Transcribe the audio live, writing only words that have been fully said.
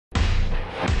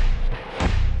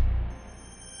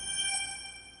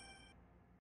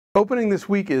Opening this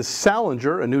week is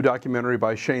Salinger, a new documentary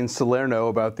by Shane Salerno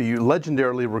about the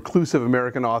legendarily reclusive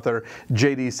American author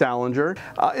J.D. Salinger.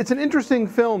 It's an interesting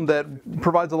film that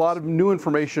provides a lot of new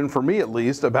information, for me at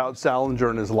least, about Salinger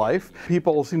and his life.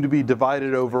 People seem to be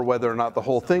divided over whether or not the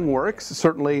whole thing works.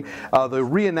 Certainly, the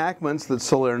reenactments that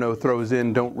Salerno throws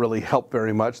in don't really help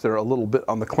very much. They're a little bit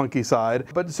on the clunky side.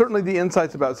 But certainly the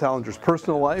insights about Salinger's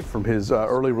personal life, from his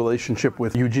early relationship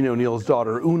with Eugene O'Neill's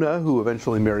daughter Una, who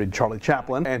eventually married Charlie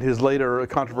Chaplin, and his later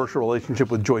controversial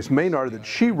relationship with Joyce Maynard that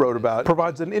she wrote about,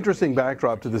 provides an interesting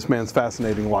backdrop to this man's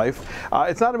fascinating life.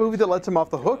 It's not a movie that lets him off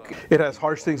the hook. It has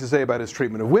harsh things to say about his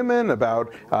treatment of women,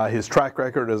 about his track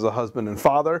record as a husband and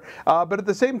father, but at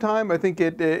the same time I think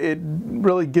it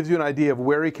really gives you an idea of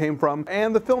where he came from,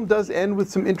 and the film does end with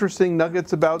some interesting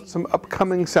nuggets about some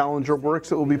upcoming Salinger works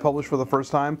that will be published for the first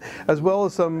time, as well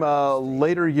as some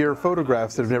later year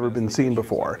photographs that have never been seen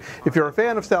before. If you're a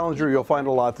fan of Salinger, you'll find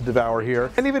a lot to devour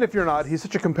here, and even if you're not, he's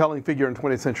such a compelling figure in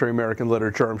 20th century American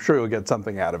literature, I'm sure you'll get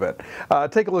something out of it.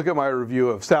 Take a look at my review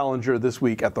of Salinger this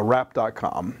week at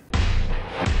TheWrap.com.